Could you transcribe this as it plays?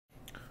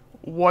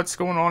What's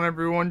going on,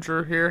 everyone?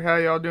 Drew here. How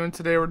y'all doing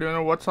today? We're doing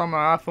a what's on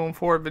my iPhone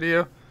 4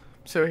 video.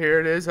 So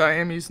here it is. I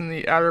am using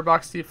the outer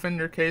box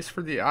defender case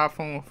for the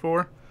iPhone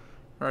 4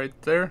 right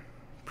there.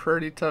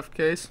 Pretty tough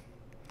case.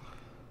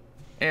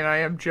 And I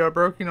am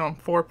jailbroken on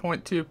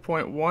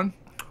 4.2.1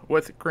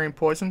 with green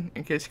poison,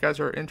 in case you guys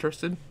are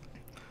interested.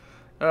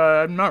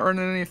 I'm not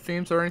running any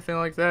themes or anything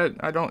like that.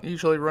 I don't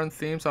usually run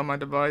themes on my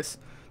device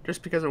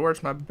just because it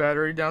wears my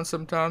battery down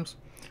sometimes.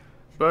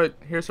 But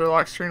here's our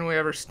lock screen. We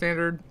have our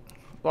standard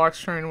lock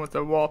screen with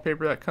the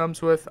wallpaper that comes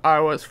with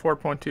iOS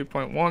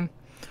 4.2.1.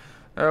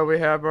 We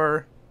have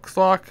our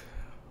clock,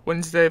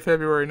 Wednesday,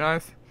 February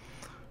 9th,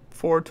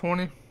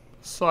 4:20,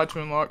 slide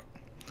to unlock.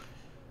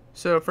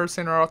 So first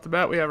thing right off the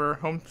bat, we have our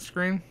home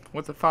screen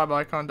with the 5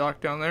 icon dock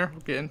down there.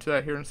 We'll get into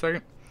that here in a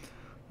second.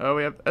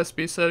 We have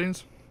SB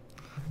settings.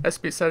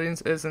 SB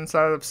settings is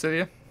inside of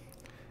Cydia,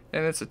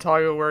 and it's a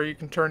toggle where you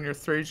can turn your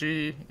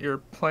 3G, your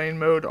plane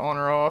mode on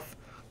or off,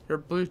 your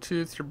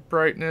Bluetooth, your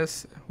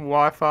brightness,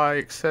 Wi-Fi,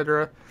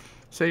 etc.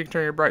 So you can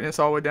turn your brightness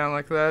all the way down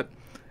like that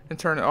and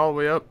turn it all the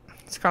way up.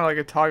 It's kind of like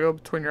a toggle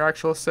between your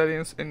actual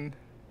settings and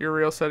your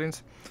real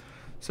settings.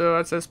 So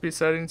that's SB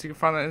settings. You can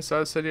find that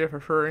inside Cydia for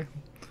free.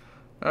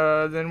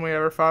 Then we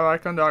have our 5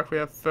 icon dock. We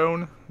have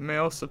phone,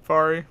 mail,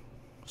 Safari,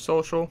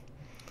 social,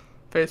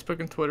 Facebook,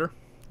 and Twitter.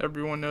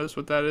 Everyone knows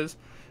what that is.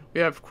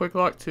 We have Quick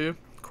Lock 2.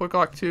 Quick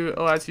Lock 2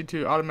 allows you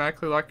to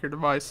automatically lock your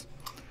device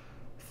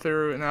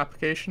through an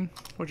application,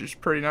 which is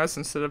pretty nice.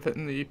 Instead of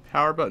hitting the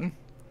power button,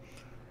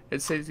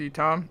 it saves you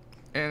time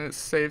and it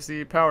saves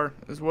the power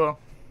as well.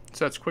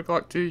 So that's Quick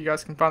Lock 2. You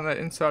guys can find that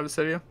inside of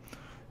Cydia.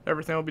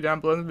 Everything will be down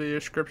below in the video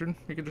description.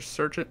 You can just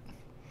search it.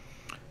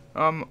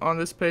 On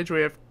this page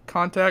we have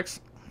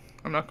contacts.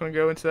 I'm not going to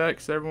go into that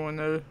because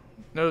everyone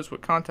knows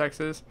what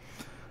contacts is.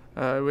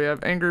 We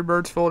have Angry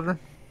Birds folder.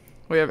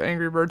 We have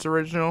Angry Birds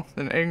original,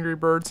 then Angry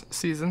Birds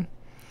season,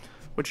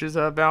 which is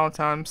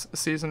Valentine's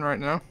season right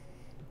now.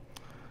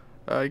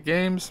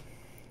 Games,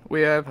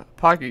 we have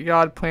Pocket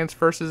God, Plants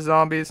vs.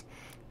 Zombies,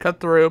 Cut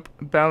the Rope,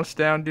 Bounce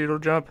Down, Doodle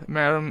Jump,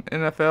 Madam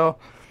NFL,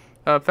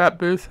 Fat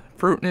Booth,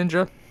 Fruit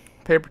Ninja,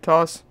 Paper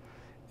Toss,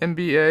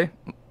 NBA,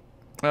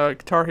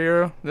 Guitar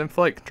Hero, then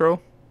Flight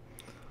Control.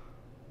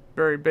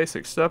 Very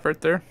basic stuff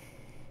right there.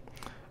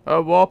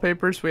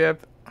 Wallpapers, we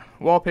have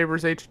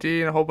Wallpapers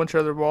HD and a whole bunch of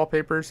other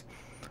wallpapers.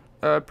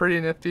 Pretty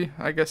nifty,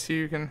 I guess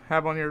you can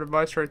have on your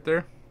device right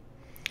there.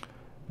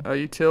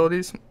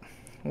 Utilities,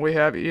 we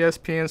have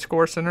ESPN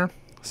Score Center,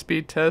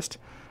 Speed Test,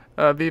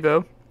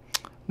 Vivo,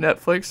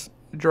 Netflix,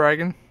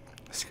 Dragon,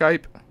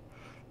 Skype,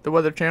 the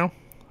Weather Channel,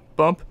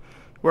 Bump,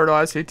 where it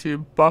allows you to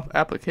bump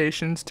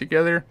applications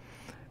together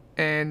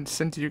and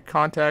send to you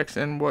contacts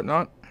and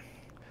whatnot.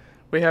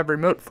 We have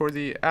Remote for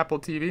the Apple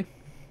TV.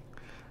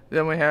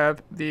 Then we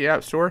have the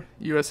App Store,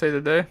 USA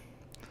Today,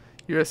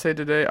 USA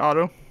Today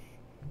Auto.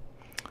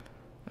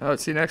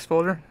 Let's see, next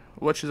folder,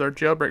 which is our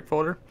jailbreak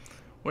folder.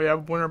 We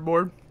have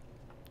Winterboard.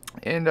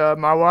 And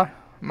MyWi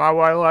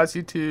allows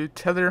you to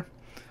tether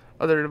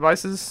other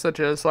devices such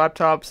as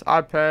laptops,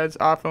 iPads,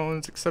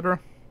 iPhones,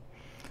 etc.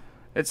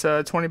 It's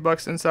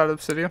 $20 inside of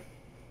Cydia.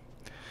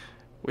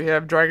 We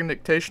have Dragon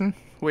Dictation.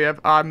 We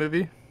have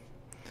iMovie.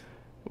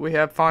 We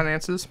have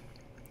Finances.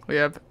 We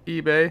have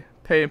eBay,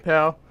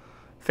 PayPal,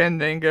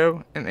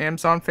 Fandango, and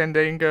Amazon.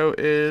 Fandango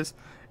is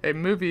a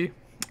movie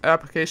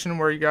application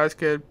where you guys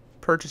could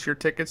purchase your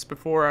tickets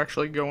before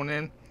actually going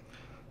in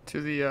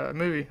to the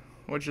movie,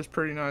 which is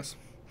pretty nice.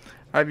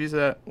 I've used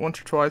that once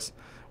or twice.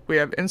 We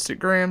have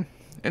Instagram.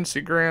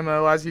 Instagram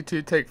allows you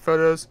to take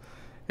photos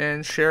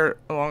and share it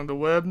along the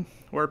web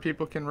where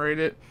people can rate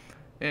it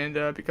and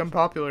become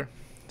popular.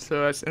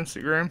 So that's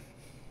Instagram.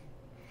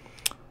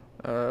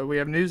 We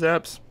have news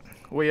apps.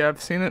 We have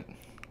Seen It.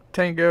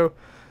 Tango.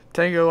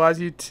 Tango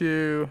allows you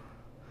to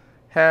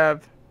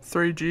have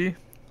 3G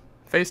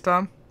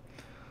FaceTime.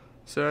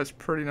 So that's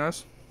pretty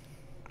nice.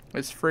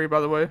 It's free,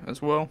 by the way,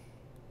 as well.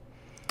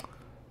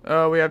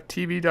 We have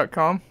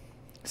TV.com.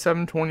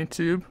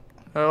 720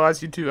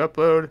 allows you to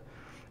upload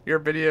your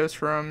videos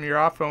from your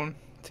iPhone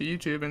to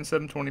YouTube in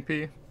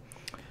 720p.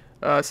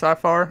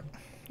 Sci-Fi,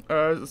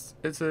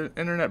 it's an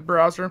internet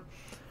browser,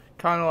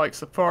 kind of like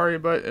Safari,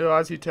 but it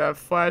allows you to have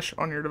Flash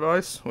on your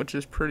device, which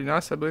is pretty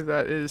nice. I believe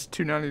that is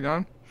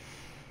 $2.99.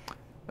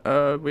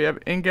 We have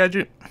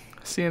Engadget,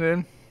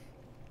 CNN.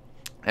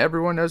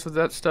 Everyone knows what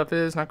that stuff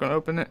is. Not going to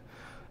open it.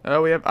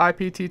 We have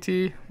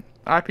IPTT.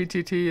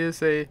 IPTT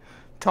is a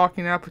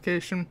talking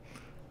application.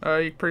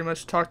 You can pretty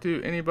much talk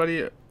to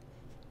anybody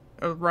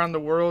around the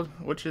world,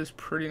 which is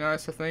pretty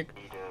nice, I think.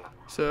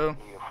 So,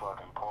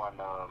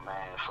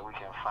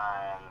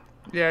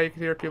 yeah, you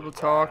can hear people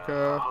talk.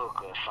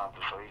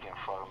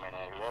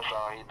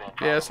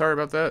 Yeah, sorry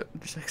about that.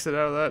 Just exit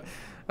out of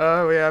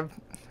that. We have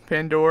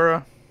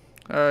Pandora,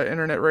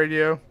 Internet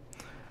Radio,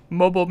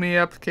 mobile me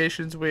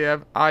applications. We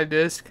have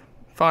iDisk,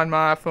 Find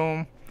My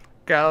iPhone,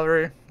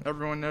 Gallery.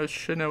 Everyone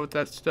should know what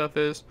that stuff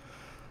is.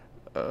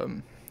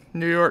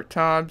 New York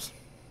Times.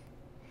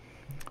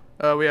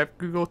 We have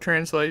Google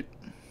Translate.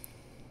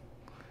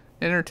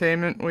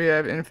 Entertainment, we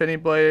have Infinity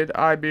Blade,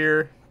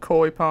 iBeer,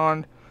 Koi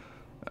Pond,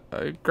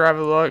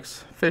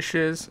 Gravelux,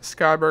 Fishes,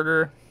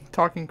 Skyburger,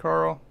 Talking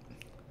Carl.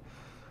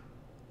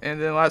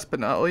 And then last but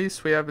not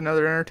least, we have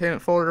another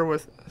entertainment folder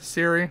with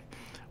Siri.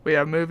 We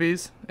have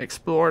Movies,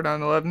 Explore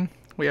 911.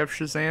 We have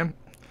Shazam.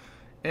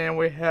 And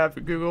we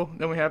have Google.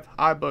 Then we have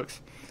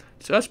iBooks.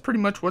 So that's pretty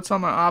much what's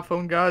on my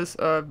iPhone, guys.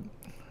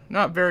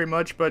 Not very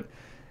much, but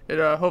it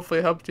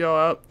hopefully helped y'all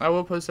out. I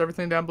will post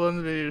everything down below in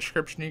the video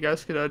description. You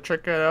guys could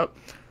check that out.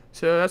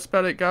 So that's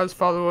about it, guys.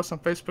 Follow us on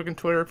Facebook and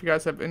Twitter if you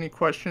guys have any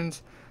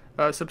questions.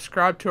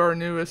 Subscribe to our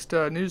newest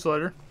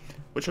newsletter,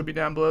 which will be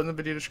down below in the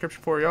video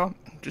description for y'all.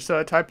 Just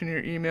type in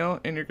your email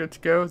and you're good to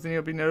go. Then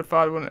you'll be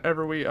notified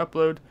whenever we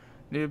upload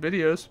new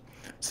videos.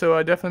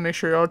 So definitely make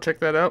sure y'all check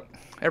that out.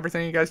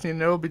 Everything you guys need to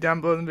know will be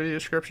down below in the video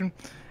description.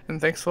 And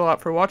thanks a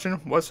lot for watching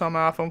What's on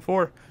my iPhone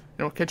 4. And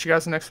we'll catch you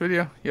guys in the next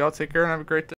video. Y'all take care and have a great day.